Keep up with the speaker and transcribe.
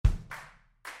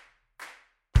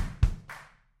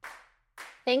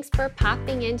Thanks for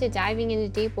popping into Diving into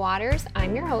Deep Waters.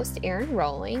 I'm your host, Erin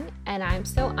Rowling, and I'm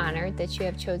so honored that you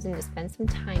have chosen to spend some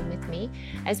time with me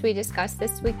as we discuss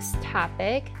this week's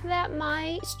topic that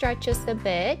might stretch us a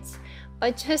bit,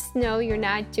 but just know you're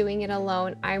not doing it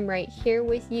alone. I'm right here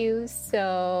with you.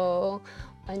 So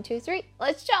 1, 2, 3,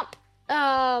 let's jump.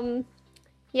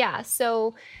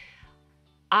 So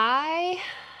I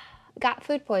got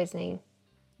food poisoning.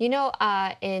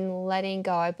 In Letting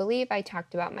Go, I believe I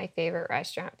talked about my favorite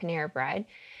restaurant, Panera Bread.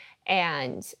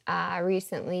 And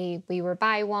recently we were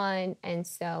by one, and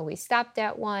so we stopped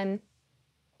at one,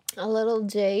 a little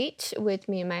date with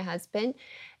me and my husband.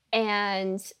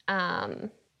 And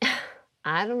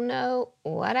I don't know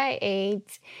what I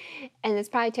ate. And it's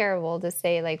probably terrible to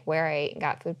say like where I ate and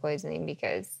got food poisoning,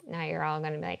 because now you're all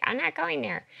going to be like, I'm not going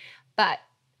there. But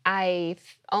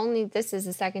this is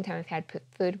the second time I've had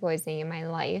food poisoning in my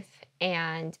life,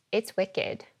 and it's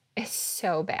wicked. It's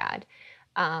so bad,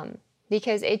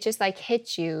 because it just like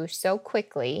hits you so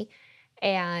quickly.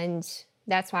 And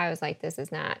that's why I was like, this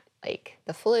is not like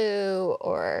the flu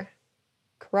or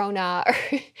Corona.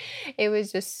 It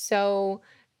was just so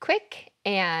quick,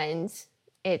 and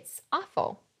it's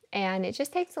awful. And it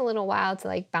just takes a little while to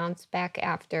like bounce back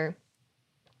after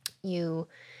you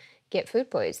get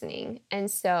food poisoning. And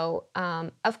so,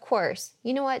 of course,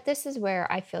 you know what? This is where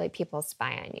I feel like people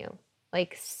spy on you.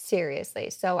 Like, seriously.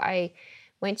 So I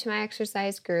went to my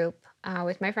exercise group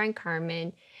with my friend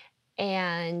Carmen,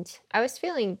 and I was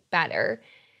feeling better.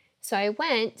 So I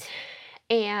went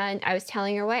and I was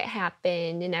telling her what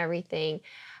happened and everything.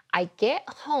 I get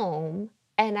home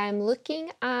and I'm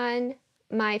looking on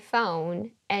my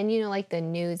phone and, like the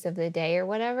news of the day or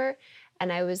whatever. And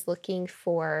I was looking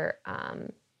for,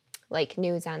 like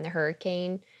news on the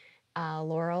hurricane,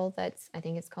 Laurel, I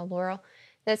think it's called Laurel,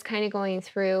 that's kind of going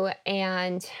through.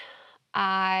 And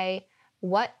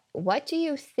what do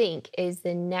you think is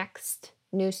the next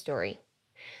news story?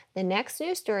 The next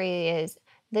news story is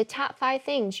the top 5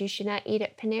 things you should not eat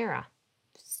at Panera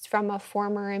from a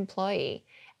former employee.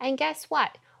 And guess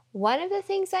what? One of the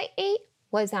things I ate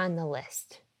was on the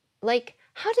list. Like,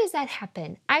 how does that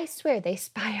happen? I swear they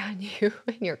spy on you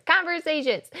in your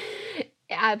conversations.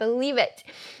 I believe it.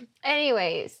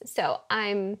 Anyways, so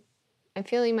I'm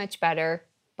feeling much better,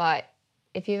 but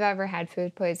if you've ever had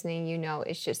food poisoning,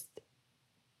 it's just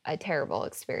a terrible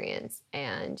experience,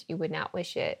 and you would not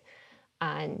wish it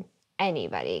on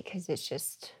anybody because it's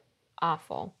just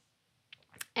awful.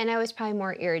 And I was probably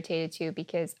more irritated too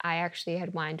because I actually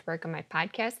had wanted to work on my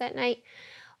podcast that night.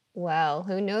 Well,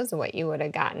 who knows what you would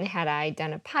have gotten had I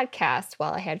done a podcast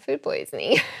while I had food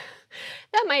poisoning.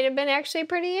 That might have been actually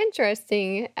pretty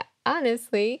interesting,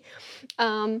 honestly.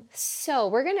 So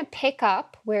we're going to pick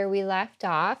up where we left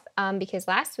off, because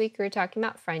last week we were talking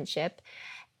about friendship,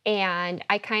 and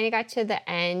I kind of got to the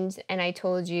end and I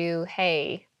told you,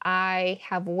 hey, I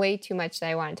have way too much that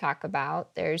I want to talk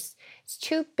about. It's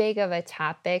too big of a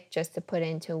topic just to put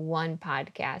into one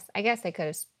podcast. I guess I could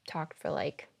have talked for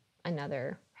like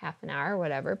another half an hour or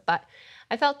whatever, but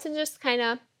I felt to just kind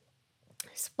of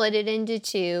split it into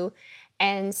 2.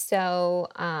 And so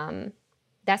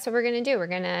that's what we're going to do. We're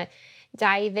going to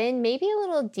dive in maybe a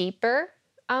little deeper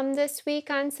this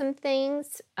week on some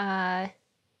things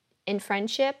in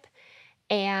friendship.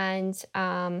 And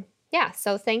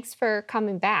so thanks for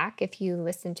coming back if you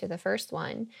listened to the first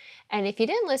one. And if you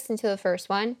didn't listen to the first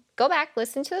one, go back,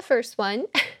 listen to the first one,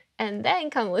 and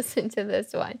then come listen to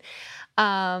this one.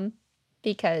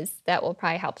 Because that will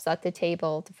probably help set the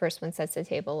table. The first one sets the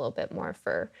table a little bit more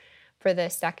for the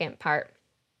second part.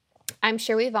 I'm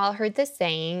sure we've all heard the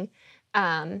saying,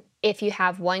 if you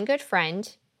have one good friend,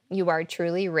 you are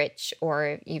truly rich,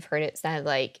 or you've heard it said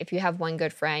like, if you have one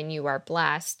good friend, you are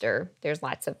blessed, or there's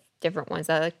lots of different ones.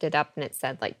 I looked it up and it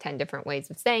said like 10 different ways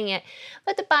of saying it.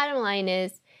 But the bottom line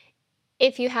is,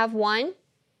 if you have one,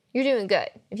 you're doing good.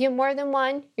 If you have more than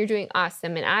one, you're doing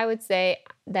awesome. And I would say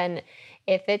then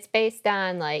if it's based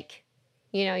on like,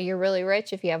 you're really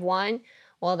rich if you have one,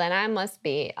 well, then I must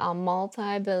be a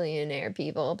multi-billionaire,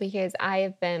 people, because I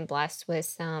have been blessed with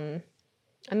some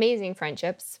amazing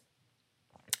friendships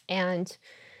and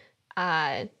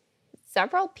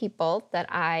several people that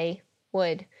I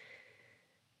would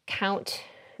count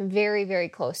very, very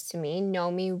close to me,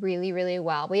 know me really, really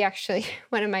well. We actually,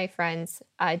 one of my friends,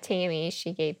 Tammy,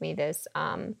 she gave me this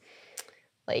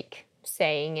like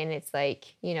saying, and it's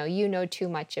like, you know too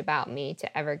much about me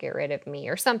to ever get rid of me,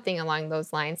 or something along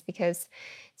those lines, because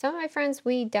some of my friends,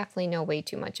 we definitely know way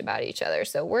too much about each other,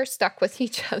 so we're stuck with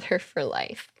each other for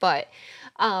life. But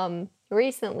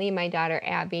recently my daughter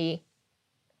Abby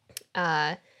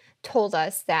told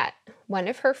us that one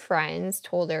of her friends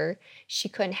told her she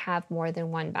couldn't have more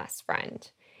than one best friend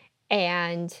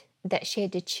and that she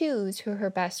had to choose who her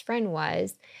best friend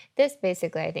was. This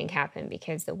basically, I think, happened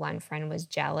because the one friend was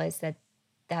jealous that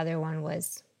the other one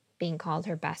was being called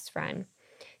her best friend.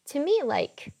 To me,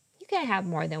 like, you can have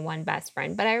more than one best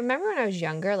friend, but I remember when I was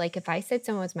younger, like, if I said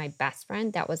someone was my best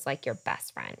friend, that was like your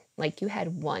best friend. Like, you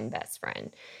had one best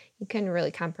friend. You couldn't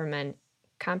really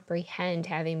comprehend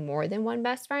having more than one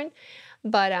best friend.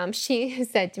 But she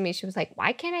said to me, she was like,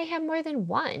 "Why can't I have more than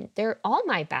one? They're all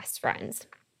my best friends."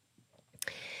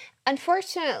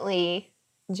 Unfortunately,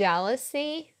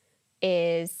 jealousy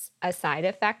is a side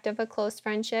effect of a close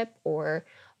friendship or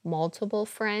multiple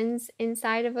friends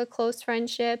inside of a close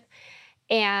friendship.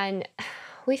 And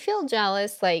we feel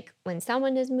jealous like when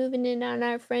someone is moving in on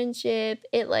our friendship,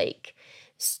 it like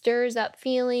stirs up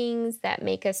feelings that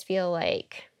make us feel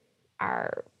like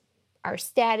our our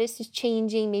status is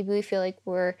changing. Maybe we feel like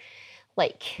we're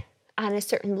like on a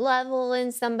certain level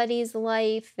in somebody's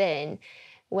life, and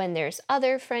when there's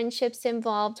other friendships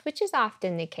involved, which is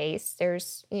often the case,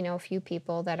 there's, a few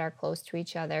people that are close to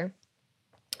each other.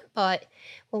 But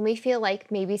when we feel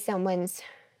like maybe someone's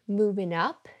moving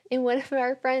up in one of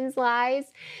our friends' lives,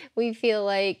 we feel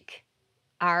like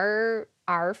our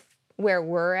where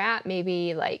we're at,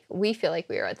 maybe like we feel like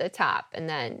we are at the top, and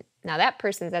then now that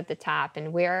person's at the top,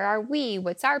 and where are we?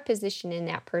 What's our position in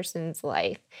that person's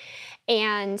life?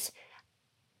 And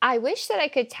I wish that I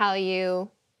could tell you,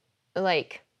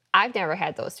 like, I've never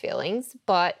had those feelings,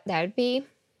 but that would be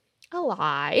a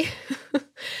lie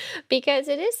because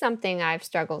it is something I've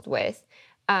struggled with.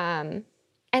 Um,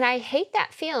 and I hate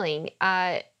that feeling.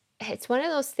 It's one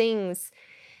of those things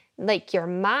like your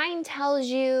mind tells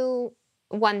you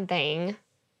one thing,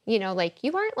 like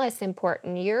you aren't less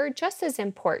important, you're just as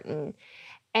important.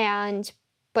 And,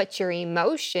 but your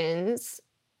emotions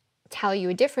tell you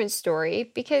a different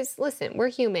story because listen, we're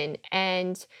human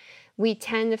and we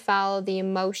tend to follow the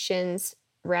emotions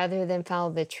rather than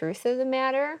follow the truth of the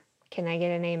matter. Can I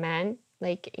get an amen?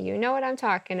 Like, you know what I'm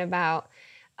talking about.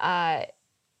 Uh,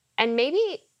 and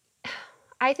maybe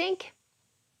I think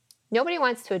nobody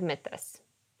wants to admit this.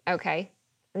 Okay.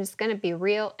 I'm just going to be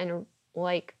real and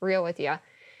like real with you.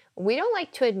 We don't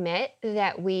like to admit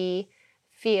that we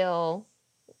feel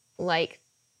like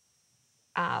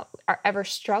or ever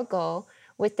struggle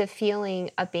with the feeling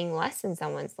of being less in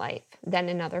someone's life than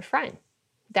another friend.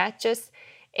 That just,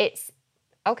 it's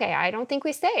okay. I don't think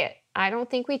we say it. I don't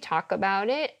think we talk about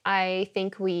it. I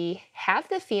think we have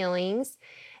the feelings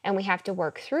and we have to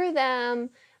work through them.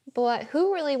 But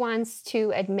who really wants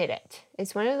to admit it?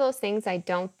 It's one of those things I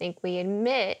don't think we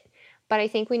admit, but I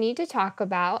think we need to talk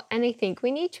about and I think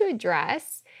we need to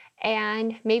address.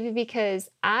 And maybe because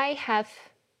I have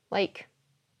like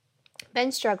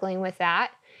been struggling with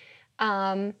that.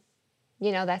 Um,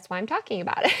 that's why I'm talking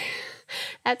about it.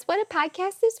 That's what a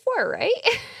podcast is for, right?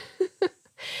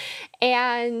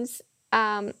 And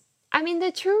I mean,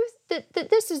 the truth that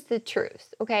this is the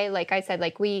truth. Okay, like I said,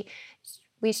 like we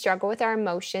struggle with our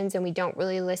emotions and we don't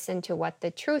really listen to what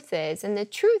the truth is. And the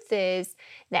truth is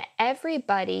that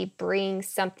everybody brings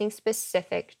something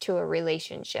specific to a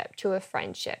relationship, to a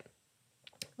friendship.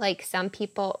 Like some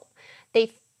people,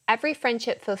 they every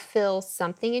friendship fulfills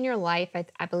something in your life.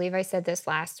 I believe I said this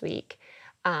last week.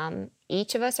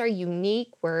 Each of us are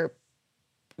unique. We're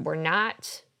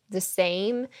not the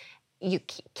same. You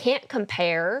can't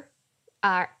compare.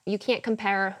 You can't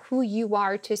compare who you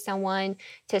are to someone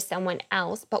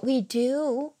else, but we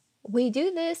do. We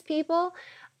do this, people.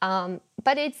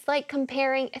 But it's like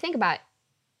comparing. Think about it.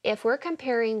 If we're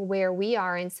comparing where we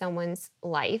are in someone's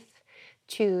life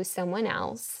to someone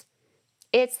else,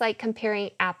 it's like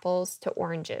comparing apples to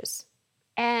oranges.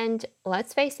 And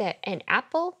let's face it, an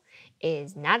apple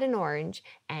is not an orange,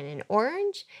 and an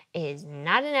orange is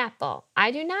not an apple.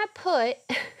 I do not put,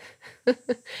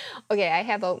 okay, I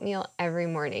have oatmeal every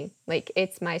morning. Like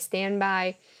it's my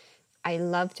standby. I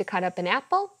love to cut up an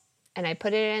apple and I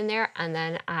put it in there, and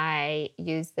then I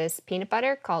use this peanut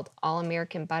butter called All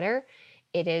American Butter.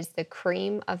 It is the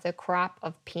cream of the crop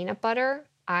of peanut butter.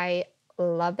 I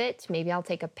love it. Maybe I'll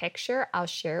take a picture. I'll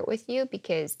share it with you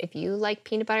because if you like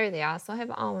peanut butter, they also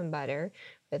have almond butter.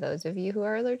 For those of you who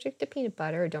are allergic to peanut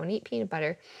butter or don't eat peanut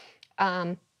butter,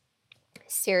 um,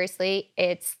 seriously,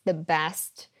 it's the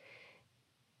best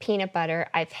peanut butter.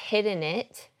 I've hidden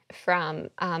it from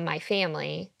my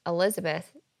family.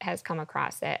 Elizabeth has come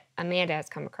across it. Amanda has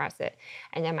come across it.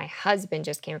 And then my husband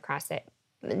just came across it.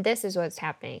 This is what's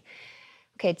happening.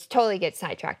 Okay, to totally get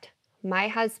sidetracked. My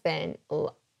husband,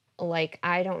 like,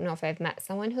 I don't know if I've met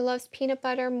someone who loves peanut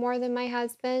butter more than my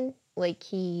husband. Like,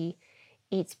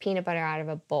 eats peanut butter out of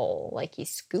a bowl. Like he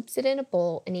scoops it in a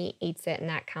bowl and he eats it, and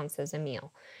that counts as a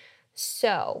meal.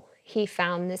 So he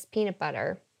found this peanut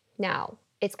butter. Now,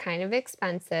 it's kind of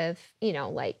expensive,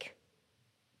 like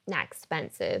not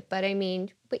expensive, but I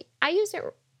mean, but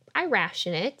I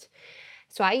ration it.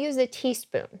 So I use a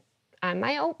teaspoon on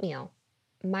my oatmeal.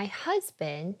 My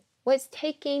husband was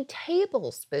taking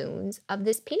tablespoons of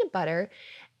this peanut butter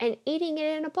and eating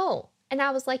it in a bowl. And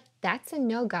I was like, that's a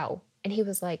no go. And he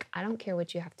was like, I don't care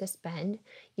what you have to spend.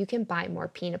 You can buy more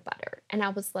peanut butter. And I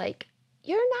was like,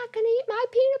 you're not going to eat my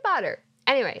peanut butter.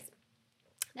 Anyways,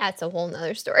 that's a whole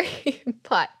nother story.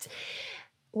 But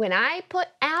when I put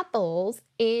apples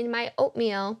in my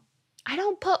oatmeal, I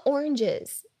don't put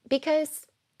oranges because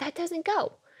that doesn't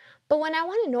go. But when I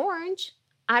want an orange,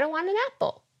 I don't want an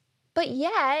apple. But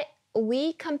yet,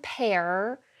 we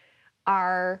compare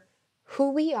our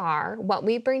who we are, what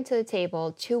we bring to the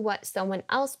table, to what someone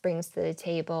else brings to the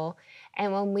table.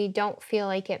 And when we don't feel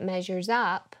like it measures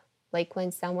up, like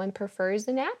when someone prefers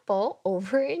an apple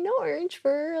over an orange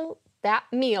for that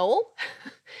meal,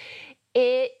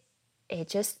 it it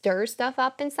just stirs stuff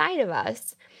up inside of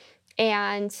us.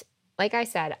 And like I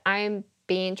said, I'm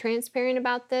being transparent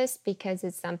about this because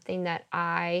it's something that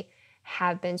I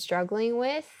have been struggling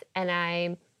with, and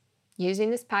I'm using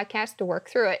this podcast to work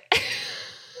through it.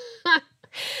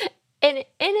 And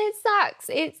it sucks.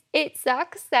 It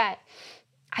sucks that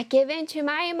I give into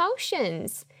my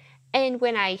emotions. And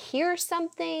when I hear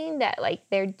something that like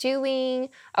they're doing,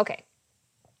 okay,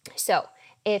 so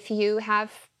if you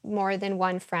have more than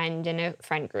one friend in a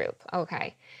friend group,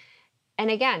 okay.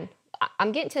 And again,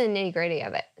 I'm getting to the nitty gritty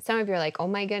of it. Some of you are like, oh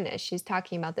my goodness, she's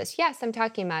talking about this. Yes, I'm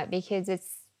talking about it because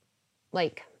it's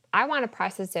like, I want to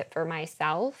process it for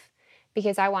myself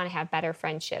because I want to have better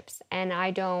friendships. And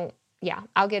I don't, yeah,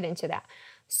 I'll get into that.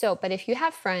 So, but if you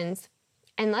have friends,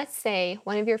 and let's say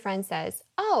one of your friends says,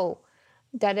 oh,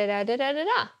 da da da da da da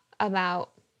da,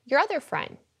 about your other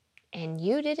friend, and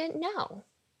you didn't know,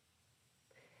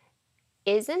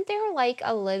 isn't there like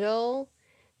a little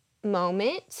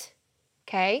moment,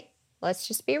 okay, let's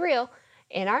just be real,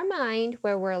 in our mind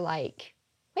where we're like,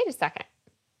 wait a second,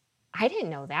 I didn't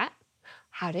know that.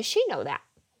 How does she know that?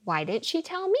 Why didn't she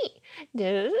tell me?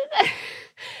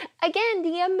 Again,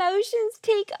 the emotions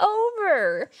take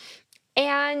over.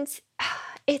 And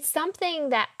it's something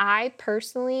that I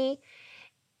personally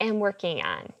am working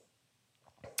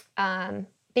on.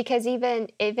 Because even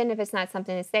if it's not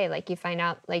something to say, like you find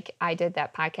out, like I did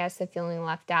that podcast of feeling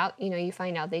left out, you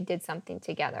find out they did something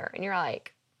together and you're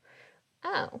like,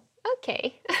 oh,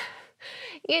 okay.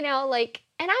 Like,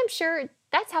 and I'm sure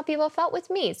that's how people felt with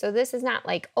me. So this is not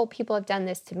like, oh, people have done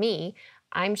this to me.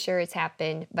 I'm sure it's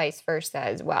happened vice versa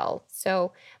as well.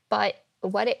 So, but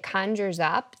what it conjures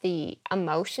up, the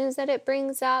emotions that it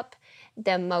brings up,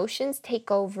 the emotions take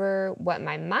over what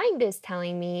my mind is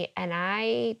telling me. And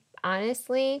I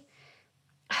honestly,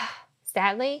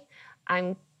 sadly,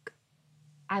 I'm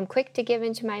I'm quick to give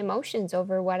into my emotions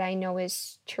over what I know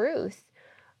is truth.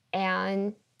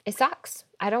 And it sucks.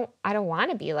 I don't want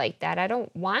to be like that. I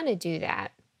don't want to do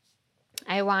that.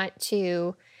 I want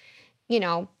to,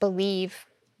 believe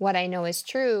what I know is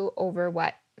true over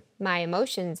what my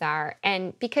emotions are.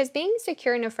 And because being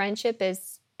secure in a friendship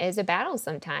is a battle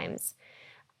sometimes.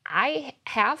 I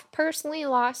have personally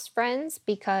lost friends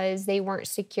because they weren't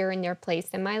secure in their place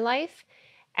in my life,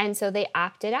 and so they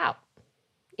opted out.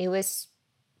 It was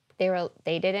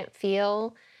they didn't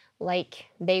feel like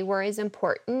they were as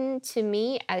important to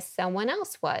me as someone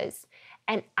else was.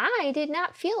 And I did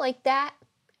not feel like that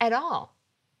at all.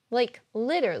 Like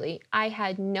literally, I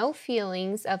had no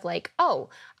feelings of like, oh,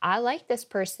 I like this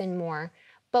person more.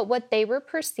 But what they were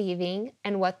perceiving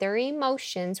and what their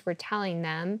emotions were telling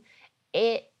them,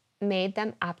 it made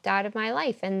them opt out of my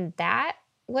life. And that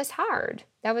was hard.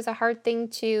 That was a hard thing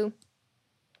to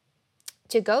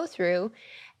go through.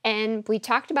 And we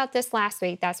talked about this last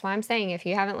week. That's why I'm saying if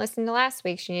you haven't listened to last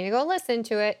week's, you need to go listen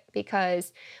to it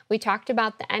because we talked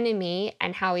about the enemy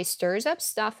and how he stirs up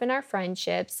stuff in our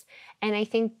friendships. And I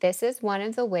think this is one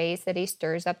of the ways that he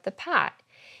stirs up the pot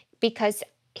because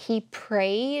he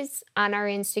preys on our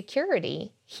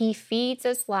insecurity. He feeds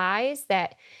us lies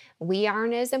that we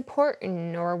aren't as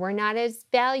important or we're not as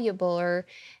valuable or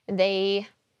they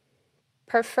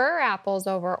prefer apples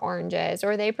over oranges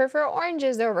or they prefer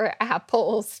oranges over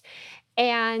apples.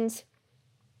 And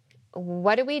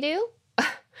what do?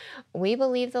 We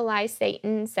believe the lie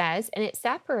Satan says, and it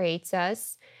separates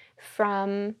us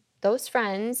from those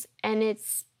friends. And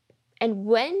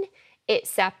when it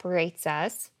separates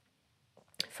us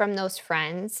from those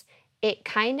friends, it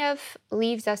kind of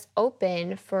leaves us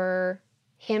open for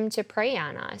him to prey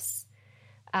on us.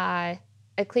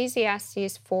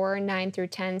 Ecclesiastes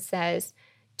 4:9-10 says,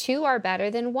 two are better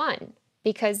than one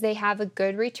because they have a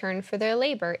good return for their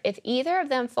labor. If either of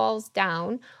them falls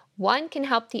down, one can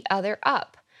help the other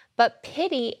up. But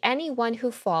pity anyone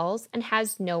who falls and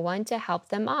has no one to help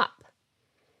them up.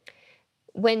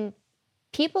 When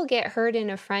people get hurt in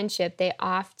a friendship, they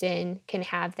often can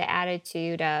have the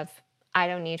attitude of, I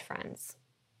don't need friends.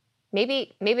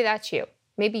 Maybe that's you.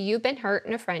 Maybe you've been hurt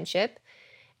in a friendship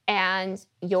and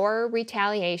your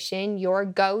retaliation, your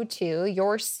go-to,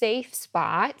 your safe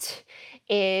spot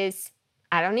is,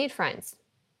 I don't need friends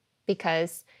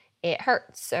because it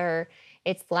hurts or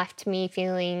it's left me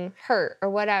feeling hurt or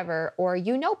whatever, or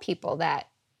people that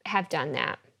have done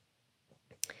that.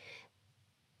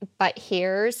 But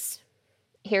here's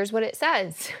what it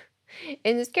says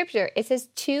in the scripture. It says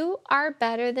two are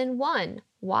better than one.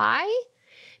 Why?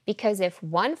 Because if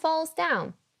one falls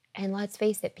down, and let's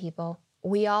face it, people,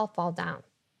 we all fall down.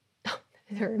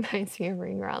 That reminds me of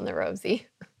Ring Around the Rosie.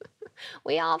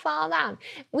 We all fall down.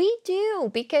 We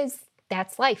do, because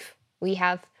that's life. We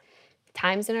have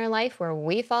times in our life where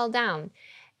we fall down,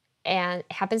 and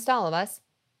it happens to all of us.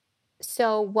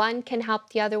 So one can help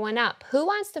the other one up. Who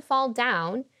wants to fall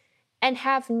down and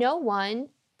have no one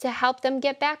to help them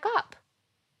get back up?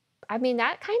 I mean,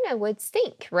 that kind of would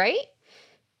stink, right?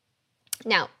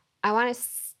 Now, I want to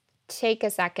take a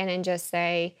second and just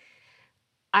say,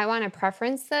 I want to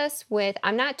preference this with,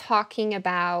 I'm not talking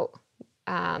about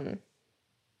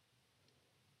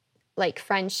like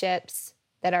friendships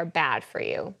that are bad for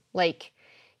you, like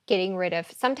getting rid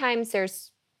of, sometimes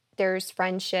there's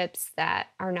friendships that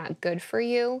are not good for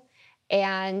you.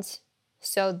 And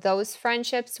so those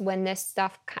friendships, when this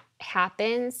stuff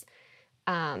happens,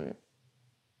 that's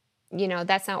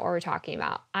not what we're talking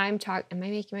about. Am I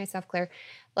making myself clear?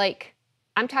 Like,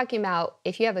 I'm talking about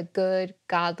if you have a good,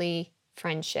 godly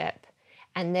friendship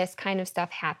and this kind of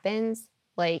stuff happens,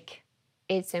 like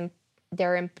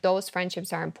those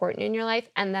friendships are important in your life.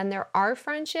 And then there are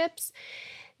friendships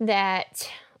that,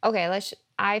 okay,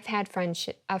 I've had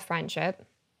a friendship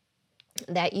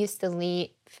that used to leave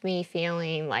me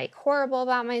feeling like horrible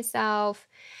about myself,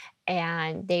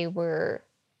 and they were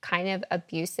kind of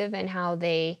abusive in how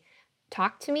they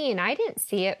talked to me, and I didn't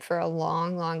see it for a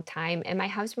long, long time. And my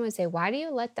husband would say, "Why do you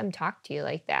let them talk to you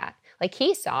like that?" Like,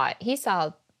 he saw it. He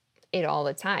saw it all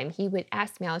the time. He would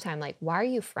ask me all the time, like, "Why are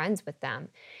you friends with them?"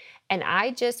 And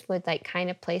I just would like kind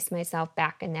of place myself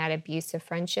back in that abusive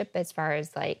friendship as far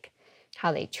as like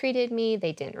how they treated me.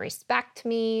 They didn't respect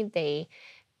me. They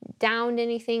downed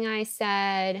anything I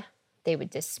said. They would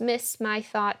dismiss my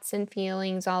thoughts and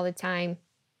feelings all the time.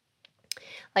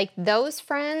 Like, those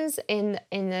friends, in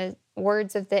the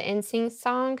words of the NSYNC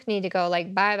song, need to go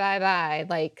like bye bye bye.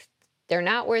 Like, they're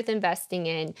not worth investing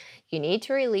in. You need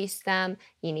to release them.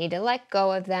 You need to let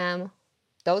go of them.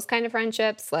 Those kind of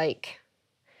friendships, like,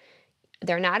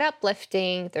 they're not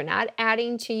uplifting. They're not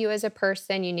adding to you as a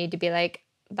person. You need to be like,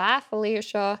 bye,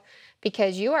 Felicia,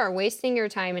 because you are wasting your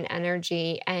time and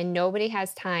energy, and nobody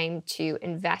has time to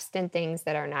invest in things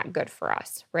that are not good for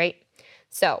us, right?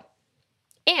 So,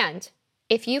 and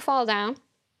if you fall down,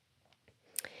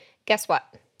 guess what?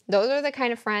 Those are the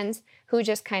kind of friends who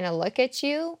just kind of look at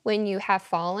you when you have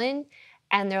fallen,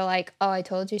 and they're like, "Oh, I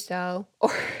told you so."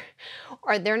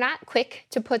 Or they're not quick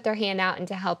to put their hand out and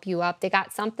to help you up. They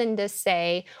got something to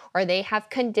say, or they have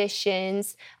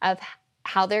conditions of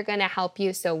how they're going to help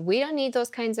you. So we don't need those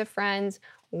kinds of friends.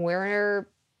 We're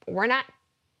not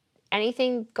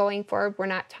anything going forward. We're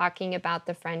not talking about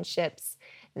the friendships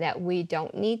that we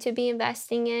don't need to be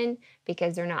investing in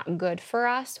because they're not good for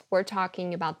us. We're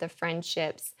talking about the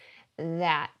friendships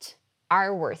that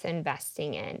are worth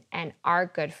investing in and are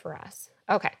good for us.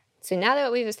 Okay, so now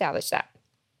that we've established that,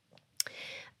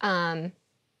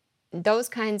 those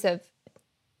kinds of,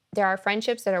 there are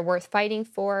friendships that are worth fighting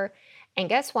for. And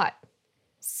guess what?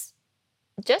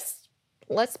 Just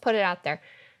let's put it out there.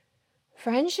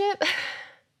 Friendship,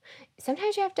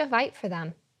 sometimes you have to fight for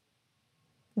them.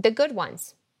 The good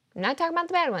ones. I'm not talking about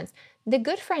the bad ones. The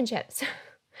good friendships.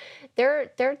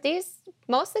 They're these,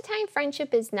 most of the time,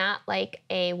 friendship is not like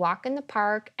a walk in the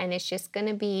park and it's just going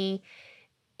to be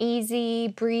easy,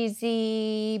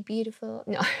 breezy, beautiful.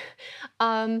 No.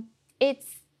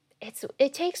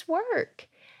 It takes work.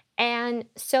 And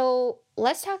so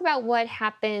let's talk about what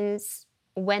happens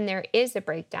when there is a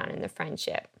breakdown in the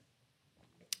friendship.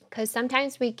 Because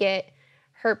sometimes we get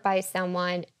hurt by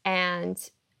someone and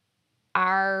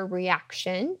our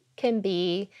reaction can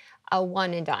be a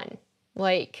one and done.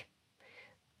 Like,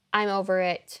 I'm over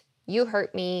it. You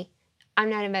hurt me. I'm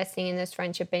not investing in this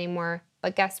friendship anymore.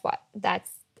 But guess what? That's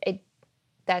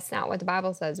that's not what the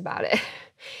Bible says about it.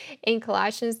 In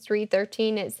Colossians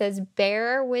 3:13, it says,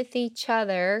 "Bear with each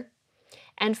other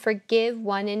and forgive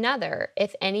one another.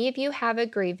 If any of you have a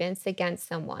grievance against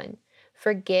someone,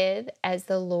 forgive as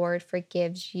the Lord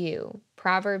forgives you."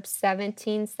 Proverbs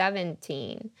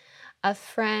 17:17. A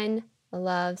friend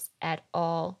loves at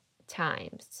all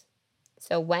times.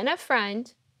 So when a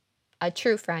friend, a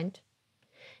true friend,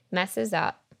 messes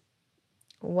up,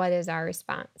 what is our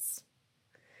response?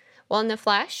 Well, in the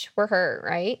flesh, we're hurt,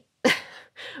 right?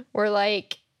 We're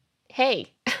like,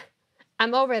 hey,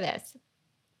 I'm over this.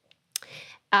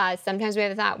 Sometimes we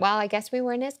have the thought, well, I guess we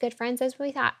weren't as good friends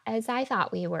as I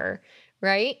thought we were,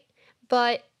 right?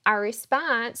 But our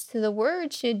response to the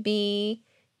word should be,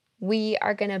 we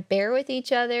are going to bear with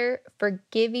each other,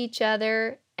 forgive each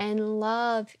other, and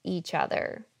love each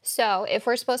other. So if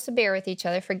we're supposed to bear with each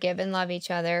other, forgive and love each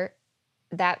other,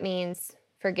 that means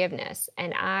forgiveness.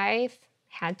 And I've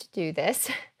had to do this.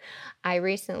 I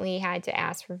recently had to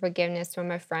ask for forgiveness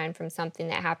from a friend from something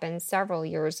that happened several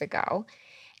years ago.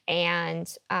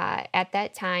 And at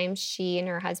that time, she and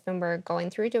her husband were going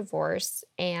through divorce.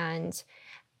 And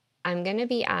I'm going to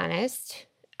be honest,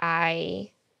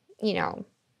 I, you know,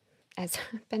 as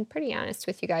I've been pretty honest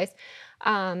with you guys,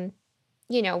 um,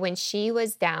 when she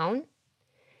was down,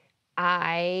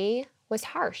 I was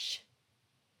harsh.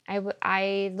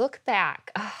 I look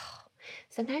back. Oh,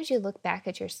 sometimes you look back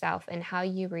at yourself and how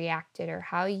you reacted or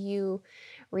how you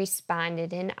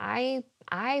responded, and I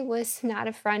was not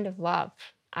a friend of love.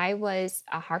 I was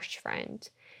a harsh friend,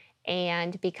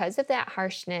 and because of that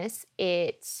harshness,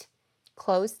 it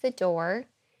closed the door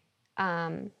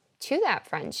to that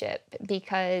friendship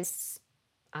because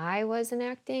I wasn't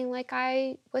acting like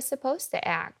I was supposed to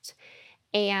act,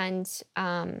 and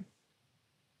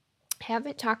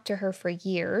haven't talked to her for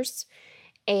years.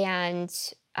 And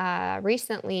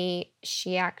recently,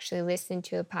 she actually listened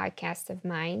to a podcast of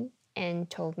mine and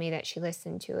told me that she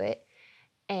listened to it.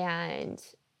 And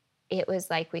it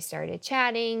was like we started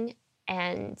chatting,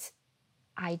 and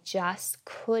I just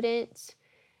couldn't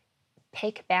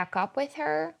pick back up with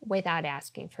her without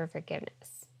asking for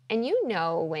forgiveness. And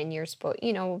when you're supposed,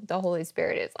 the Holy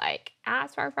Spirit is like,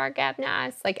 ask for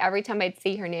forgiveness. Like every time I'd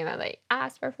see her name, I'd like,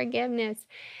 ask for forgiveness.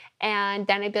 And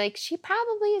then I'd be like, she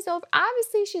probably is over.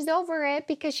 Obviously, she's over it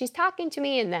because she's talking to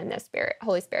me. And then the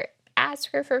Holy Spirit, ask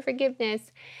her for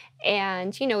forgiveness.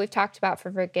 And, we've talked about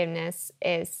for forgiveness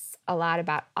is a lot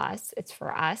about us. It's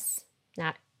for us,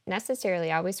 not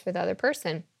necessarily always for the other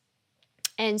person.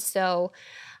 And so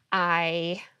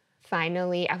I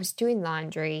was doing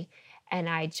laundry and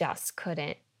I just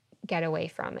couldn't get away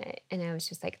from it. And I was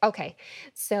just like, okay.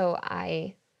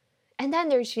 And then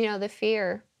there's, the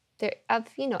fear of,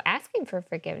 asking for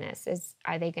forgiveness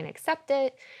are they going to accept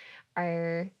it?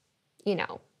 Or,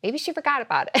 maybe she forgot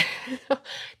about it.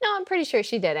 No, I'm pretty sure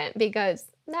she didn't because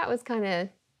that was kind of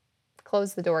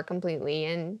closed the door completely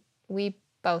and we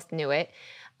both knew it.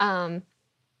 Um,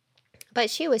 but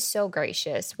she was so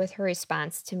gracious with her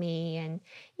response to me, and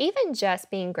even just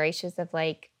being gracious of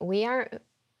like, we aren't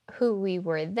who we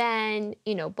were then.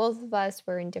 Both of us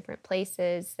were in different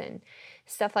places and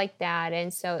stuff like that.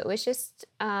 And so it was just,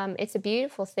 it's a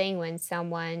beautiful thing when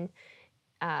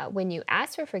when you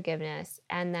ask for forgiveness,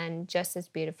 and then just as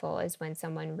beautiful is when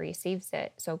someone receives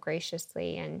it so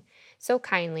graciously and so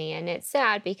kindly. And it's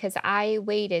sad because I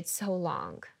waited so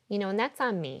long, and that's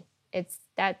on me. That's,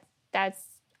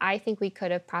 I think we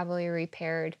could have probably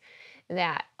repaired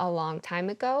that a long time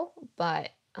ago,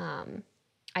 but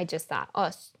I just thought,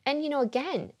 and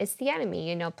again, it's the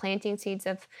enemy, planting seeds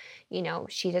of,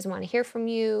 she doesn't want to hear from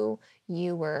you.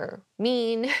 You were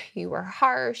mean, you were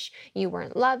harsh, you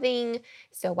weren't loving.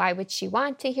 So why would she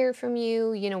want to hear from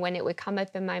you? When it would come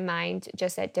up in my mind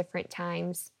just at different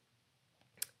times.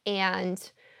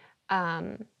 And,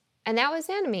 um, and that was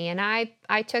the enemy. And I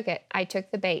took it. I took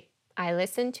the bait. I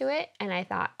listened to it and I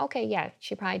thought, okay, yeah,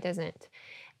 she probably doesn't.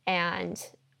 And,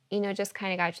 just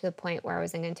kind of got to the point where I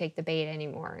wasn't going to take the bait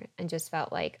anymore and just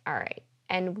felt like, all right.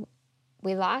 And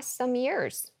we lost some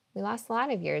years. We lost a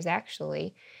lot of years,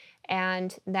 actually.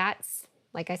 And that's,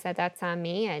 like I said, that's on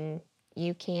me. And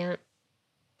you can't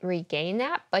regain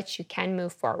that, but you can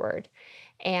move forward.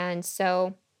 And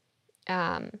so,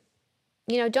 um,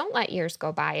 don't let years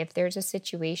go by. If there's a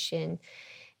situation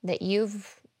that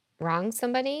you've wronged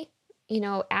somebody,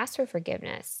 ask for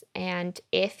forgiveness. And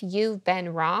if you've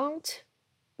been wronged,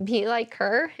 be like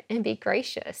her and be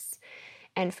gracious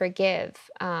and forgive.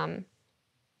 I've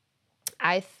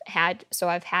had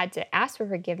to ask for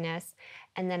forgiveness,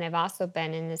 and then I've also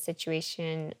been in the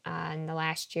situation in the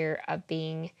last year of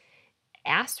being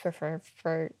asked for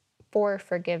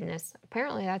forgiveness.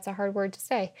 Apparently, that's a hard word to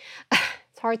say.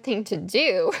 It's hard thing to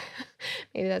do.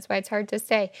 Maybe that's why it's hard to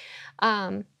say.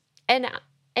 Um, and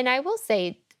and I will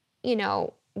say,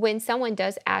 when someone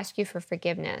does ask you for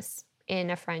forgiveness in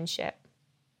a friendship,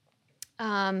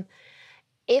 um,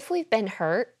 if we've been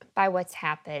hurt by what's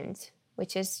happened,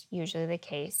 which is usually the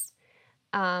case,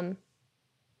 um,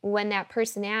 when that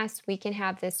person asks, we can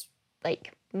have this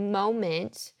like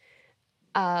moment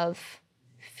of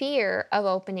fear of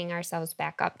opening ourselves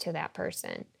back up to that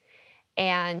person.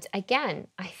 And again,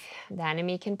 the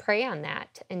enemy can prey on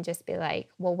that and just be like,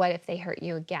 well, what if they hurt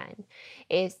you again?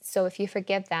 So if you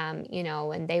forgive them,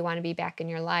 and they want to be back in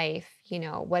your life,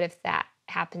 what if that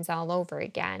happens all over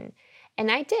again?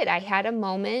 And I did. I had a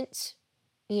moment,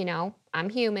 I'm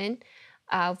human,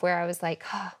 of where I was like,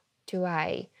 oh, do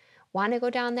I want to go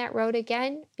down that road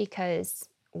again? Because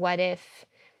what if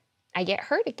I get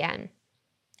hurt again?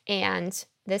 And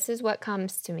this is what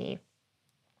comes to me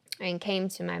and came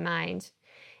to my mind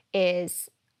is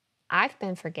I've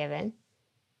been forgiven.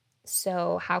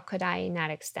 So how could I not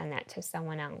extend that to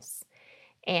someone else?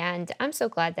 And I'm so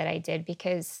glad that I did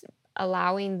because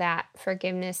allowing that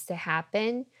forgiveness to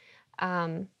happen,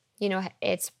 um,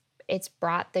 it's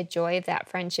brought the joy of that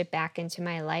friendship back into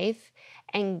my life.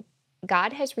 And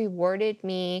God has rewarded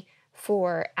me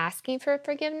for asking for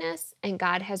forgiveness, and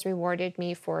God has rewarded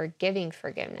me for giving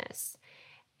forgiveness.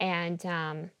 And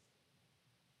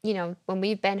when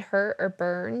we've been hurt or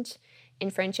burned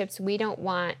in friendships, we don't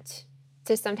want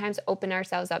to sometimes open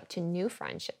ourselves up to new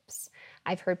friendships.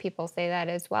 I've heard people say that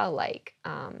as well, like,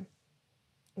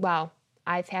 well,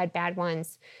 I've had bad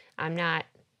ones. I'm not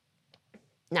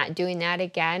doing that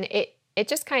again. It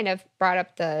just kind of brought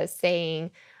up the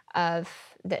saying of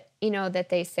that, that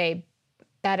they say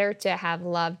better to have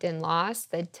loved and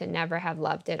lost than to never have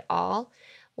loved at all.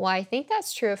 Well, I think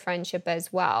that's true of friendship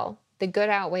as well. The good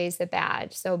outweighs the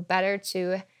bad. So better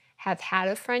to have had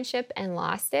a friendship and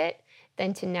lost it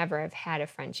than to never have had a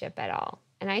friendship at all.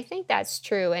 And I think that's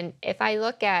true. And if I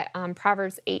look at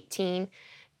Proverbs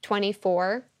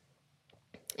 18:24,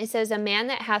 it says, a man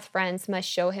that hath friends must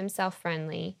show himself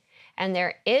friendly, and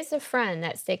there is a friend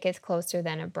that sticketh closer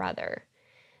than a brother.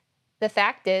 The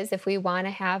fact is, if we want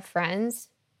to have friends,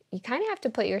 you kind of have to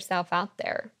put yourself out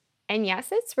there. And yes,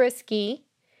 it's risky,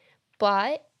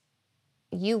 but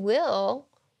you will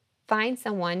find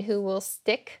someone who will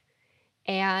stick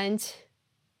and,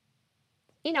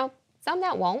 some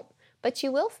that won't, but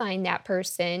you will find that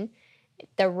person,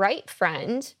 the right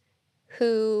friend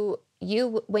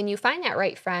when you find that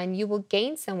right friend, you will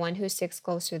gain someone who sticks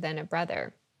closer than a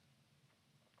brother.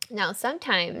 Now,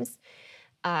 sometimes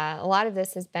a lot of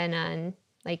this has been on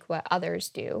like what others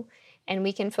do, and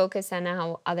we can focus on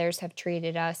how others have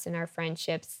treated us in our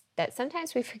friendships that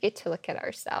sometimes we forget to look at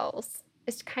ourselves.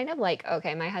 It's kind of like,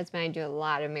 okay, my husband and I do a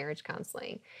lot of marriage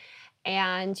counseling,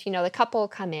 and the couple will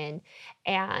come in,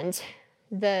 and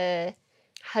the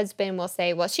husband will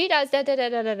say, well, she does da da da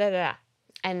da da da da,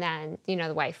 and then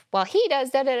the wife, well, he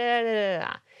does da da da da da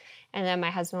da, and then my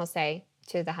husband will say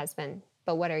to the husband,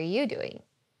 but what are you doing?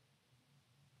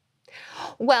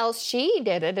 Well, she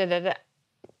did it.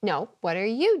 No, what are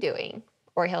you doing?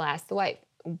 Or he'll ask the wife,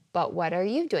 but what are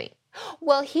you doing?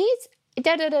 Well, he's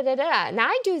da da da da da, and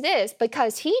I do this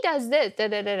because he does this da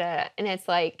da da da. And it's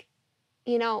like,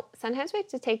 sometimes we have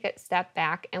to take a step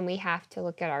back and we have to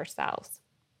look at ourselves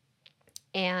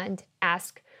and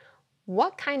ask,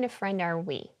 what kind of friend are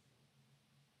we?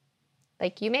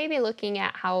 Like, you may be looking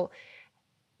at how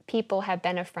people have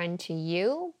been a friend to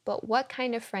you, but what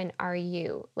kind of friend are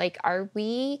you? Like, are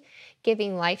we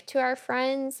giving life to our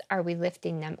friends? Are we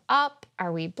lifting them up?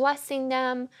 Are we blessing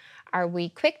them? Are we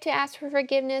quick to ask for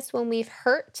forgiveness when we've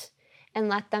hurt and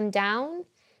let them down?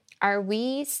 Are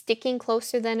we sticking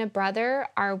closer than a brother?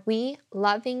 Are we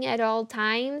loving at all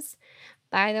times?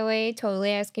 By the way,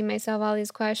 totally asking myself all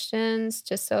these questions,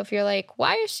 just so if you're like,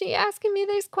 why is she asking me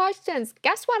these questions?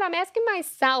 Guess what? I'm asking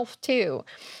myself too.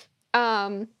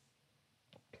 I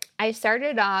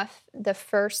started off the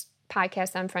first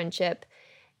podcast on friendship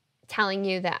telling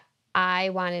you that I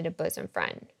wanted a bosom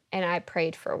friend and I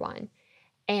prayed for one.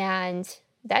 And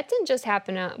that didn't just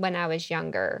happen when I was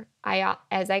younger.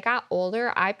 As I got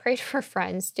older, I prayed for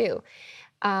friends too.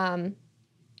 Um,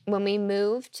 when we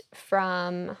lived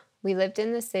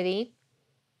in the city.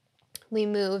 We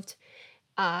moved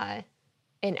an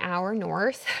hour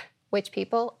north, which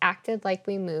people acted like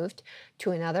we moved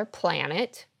to another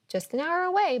planet, just an hour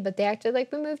away, but they acted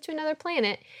like we moved to another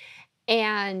planet.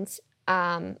 And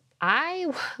I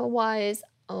was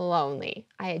lonely.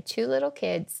 I had two little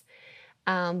kids.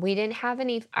 We didn't have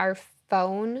our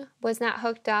phone was not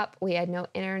hooked up. We had no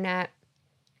internet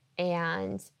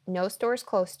and no stores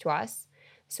close to us.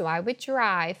 So I would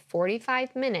drive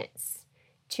 45 minutes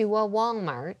to a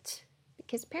Walmart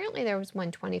because apparently there was one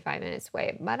 25 minutes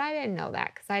away, but I didn't know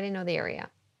that because I didn't know the area.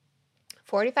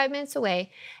 45 minutes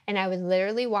away, and I would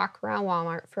literally walk around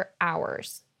Walmart for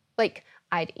hours. Like,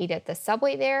 I'd eat at the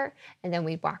Subway there, and then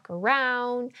we'd walk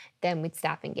around, then we'd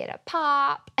stop and get a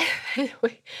pop.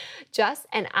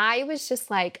 And I was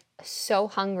just like so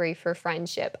hungry for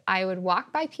friendship. I would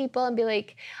walk by people and be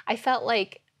like, I felt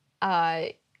like uh,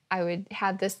 I would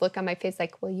have this look on my face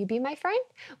like, will you be my friend?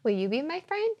 Will you be my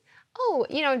friend? Oh,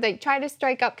 like try to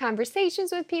strike up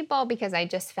conversations with people because I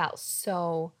just felt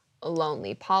so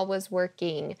lonely. Paul was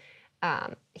working.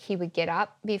 He would get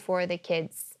up before the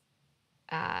kids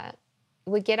uh,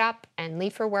 would get up and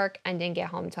leave for work and didn't get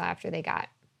home till after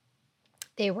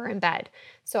they were in bed.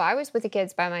 So I was with the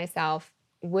kids by myself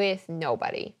with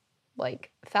nobody.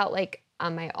 Like felt like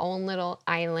on my own little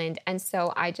island. And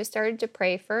so I just started to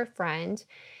pray for a friend,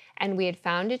 and we had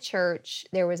found a church.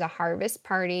 There was a harvest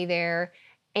party there,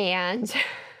 and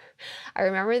I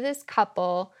remember this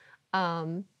couple,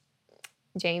 um,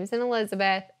 James and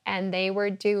Elizabeth, and they were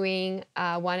doing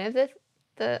one of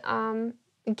the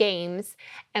games,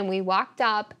 and we walked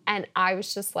up, and I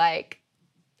was just like,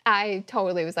 I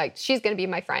totally was like, she's gonna be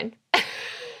my friend.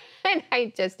 And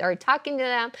I just started talking to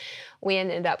them. We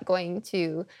ended up going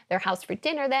to their house for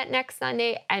dinner that next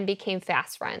Sunday and became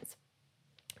fast friends.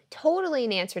 Totally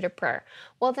an answer to prayer.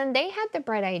 Well, then they had the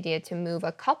bright idea to move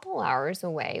a couple hours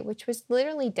away, which was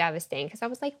literally devastating because I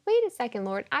was like, wait a second,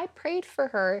 Lord, I prayed for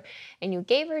her and you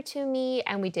gave her to me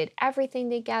and we did everything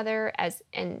together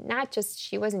and not just,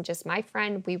 she wasn't just my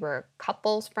friend, we were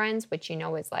couples friends, which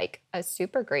is like a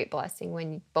super great blessing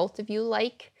when both of you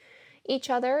like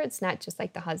each other. It's not just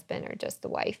like the husband or just the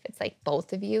wife. It's like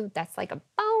both of you. That's like a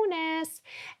bonus.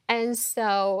 And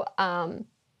so,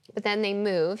 but then they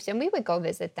moved and we would go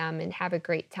visit them and have a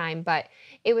great time, but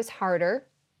it was harder.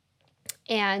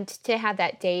 And to have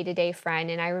that day to day friend.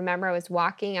 And I remember I was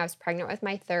pregnant with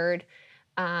my third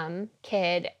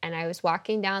kid, and I was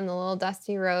walking down the little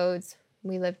dusty roads.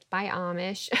 We lived by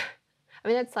Amish. I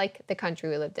mean, that's like the country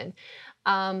we lived in.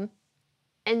 Um,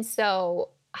 and so,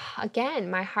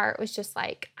 again, my heart was just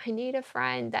like, I need a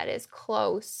friend that is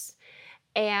close.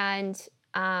 And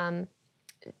um,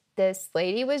 this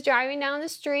lady was driving down the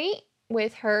street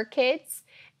with her kids,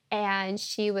 and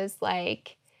she was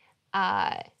like,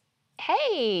 uh,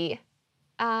 "Hey,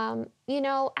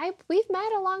 we've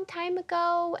met a long time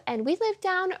ago, and we live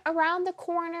down around the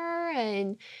corner,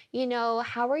 and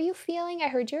how are you feeling? I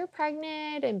heard you were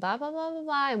pregnant, and blah blah blah blah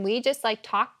blah." And we just like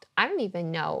talked. I don't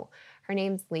even know. Her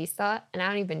name's Lisa, and I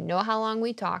don't even know how long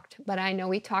we talked, but I know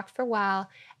we talked for a while,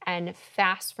 and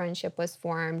fast friendship was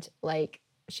formed. Like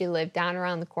she lived down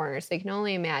around the corner, so you can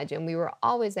only imagine. We were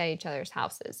always at each other's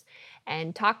houses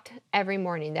and talked every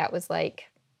morning. That was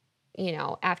like,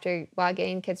 after while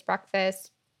getting kids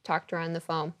breakfast, talked to her on the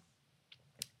phone.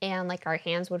 And like our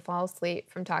hands would fall asleep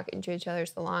from talking to each other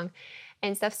so long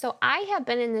and stuff. So I have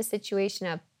been in this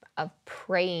situation of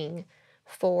praying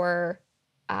for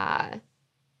uh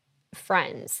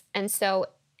friends. And so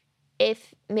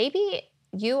if maybe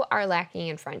you are lacking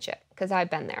in friendship, because I've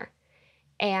been there,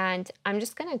 and I'm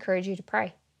just going to encourage you to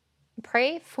pray.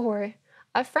 Pray for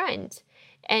a friend,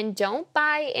 and don't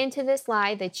buy into this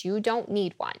lie that you don't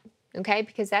need one. Okay?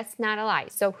 Because that's not a lie.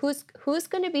 So who's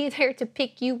going to be there to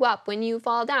pick you up when you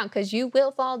fall down, because you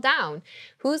will fall down.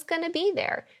 Who's going to be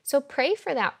there? So pray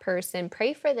for that person.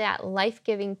 Pray for that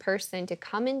life-giving person to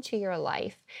come into your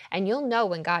life, and you'll know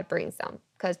when God brings them.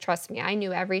 Because trust me, I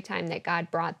knew every time that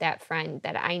God brought that friend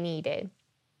that I needed.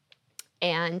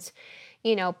 And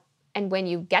you know, and when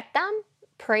you get them,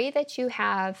 pray that you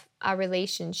have a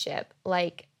relationship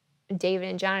like David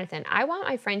and Jonathan. I want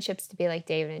my friendships to be like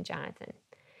David and Jonathan.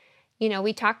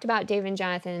 We talked about David and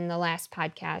Jonathan in the last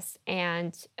podcast,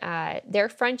 and their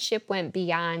friendship went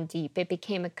beyond deep. It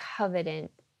became a covenant.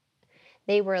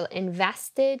 They were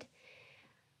invested,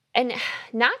 and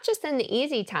not just in the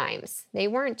easy times. They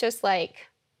weren't just like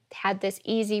had this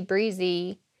easy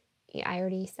breezy. Yeah, I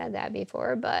already said that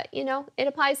before, but it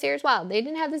applies here as well. They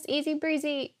didn't have this easy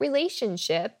breezy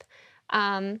relationship,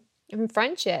 and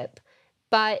friendship,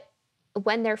 but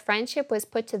when their friendship was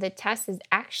put to the test is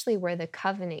actually where the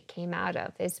covenant came out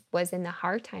of, was in the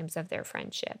hard times of their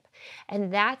friendship.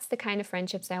 And that's the kind of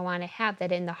friendships I want to have,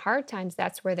 that in the hard times,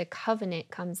 that's where the covenant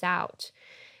comes out.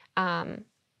 Um,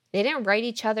 they didn't write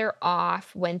each other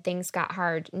off when things got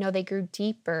hard. No, they grew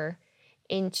deeper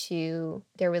into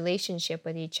their relationship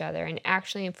with each other. And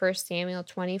actually in 1 Samuel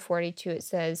 20:42, it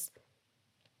says,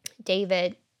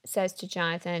 David says to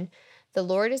Jonathan, The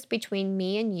Lord is between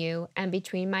me and you, and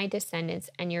between my descendants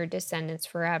and your descendants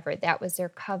forever. That was their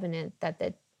covenant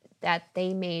that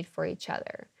they made for each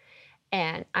other.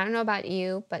 And I don't know about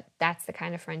you, but that's the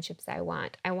kind of friendships I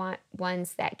want. I want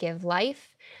ones that give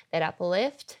life, that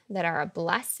uplift, that are a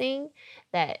blessing,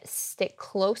 that stick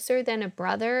closer than a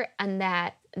brother, and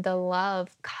that the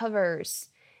love covers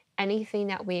anything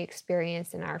that we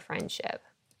experience in our friendship.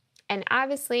 And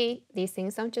obviously, these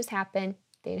things don't just happen.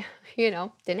 They,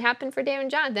 didn't happen for Dave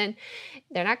and Jonathan.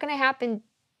 They're not going to happen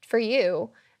for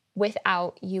you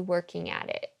without you working at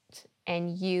it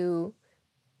and you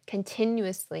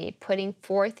continuously putting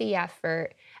forth the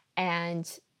effort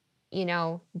and,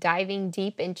 diving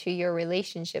deep into your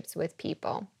relationships with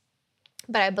people.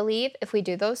 But I believe if we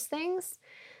do those things,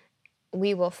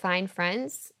 we will find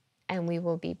friends and we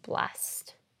will be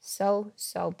blessed. So,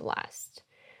 so blessed.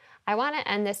 I want to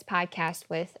end this podcast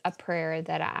with a prayer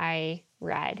that I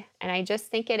read. And I just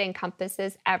think it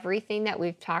encompasses everything that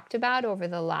we've talked about over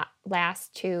the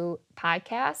last two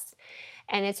podcasts.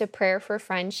 And it's a prayer for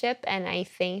friendship. And I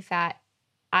think that,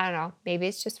 I don't know, maybe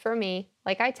it's just for me.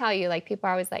 Like I tell you, like people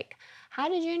are always like, how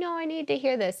did you know I need to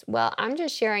hear this? Well, I'm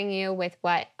just sharing you with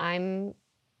what I'm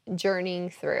journeying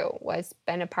through, what's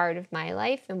been a part of my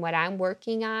life and what I'm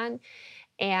working on.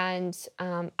 And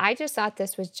I just thought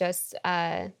this was just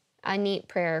a neat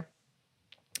prayer.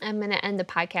 I'm going to end the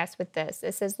podcast with this.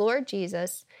 It says, Lord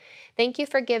Jesus, thank you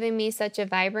for giving me such a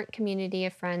vibrant community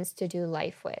of friends to do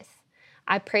life with.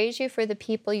 I praise you for the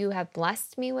people you have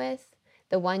blessed me with,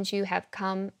 the ones who have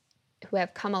come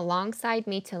alongside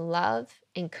me to love,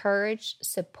 encourage,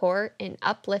 support, and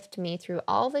uplift me through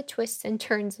all the twists and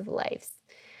turns of life.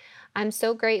 I'm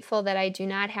so grateful that I do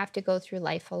not have to go through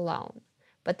life alone,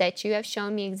 but that you have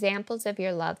shown me examples of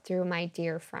your love through my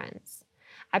dear friends.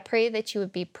 I pray that you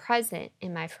would be present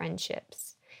in my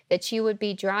friendships, that you would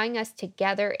be drawing us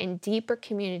together in deeper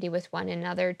community with one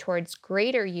another towards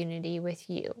greater unity with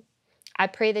you. I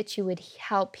pray that you would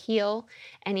help heal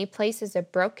any places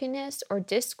of brokenness or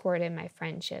discord in my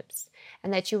friendships,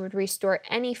 and that you would restore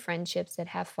any friendships that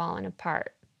have fallen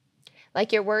apart.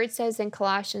 Like your word says in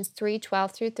Colossians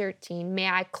 3:12 through 13, may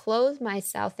I clothe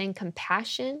myself in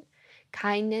compassion,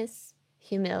 kindness,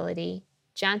 humility,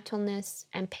 gentleness,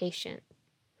 and patience.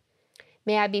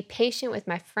 May I be patient with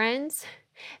my friends.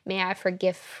 May I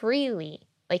forgive freely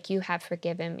like you have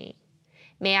forgiven me.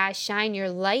 May I shine your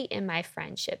light in my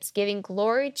friendships, giving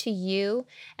glory to you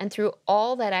and through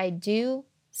all that I do,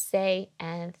 say,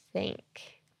 and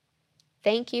think.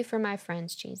 Thank you for my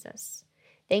friends, Jesus.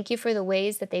 Thank you for the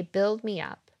ways that they build me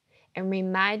up and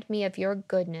remind me of your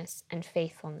goodness and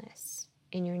faithfulness.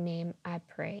 In your name I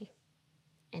pray.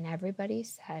 And everybody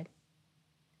said,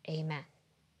 Amen.